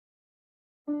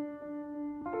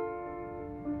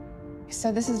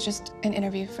So this is just an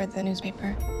interview for the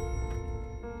newspaper.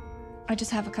 I just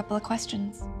have a couple of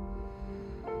questions.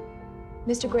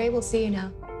 Mr. Gray will see you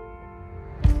now.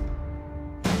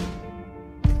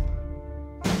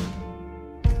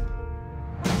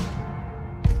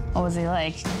 What was he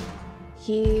like?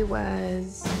 He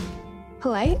was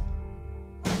polite,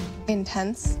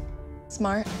 Intense,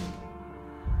 smart,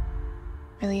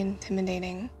 really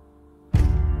intimidating.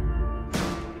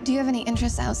 Do you have any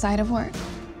interests outside of work?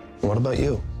 What about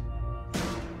you?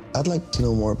 I'd like to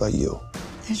know more about you.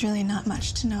 There's really not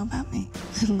much to know about me.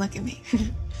 Look at me.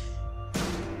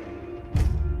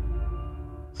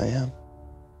 I am.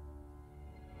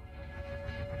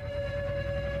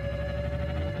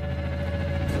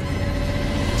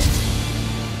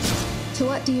 To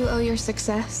what do you owe your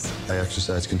success? I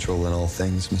exercise control in all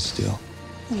things, Miss Steele.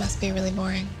 It must be really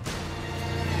boring.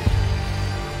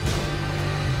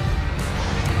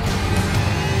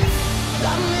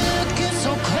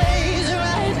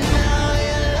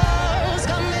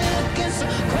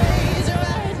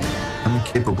 I'm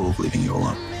incapable of leaving you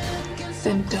alone.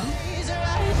 Then don't.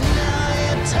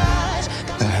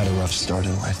 I had a rough start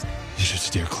in life. You should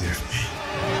steer clear of me.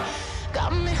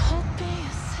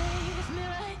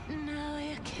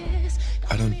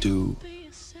 I don't do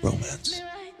romance.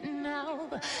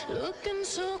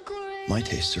 My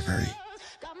tastes are very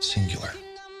singular.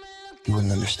 You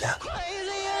wouldn't understand.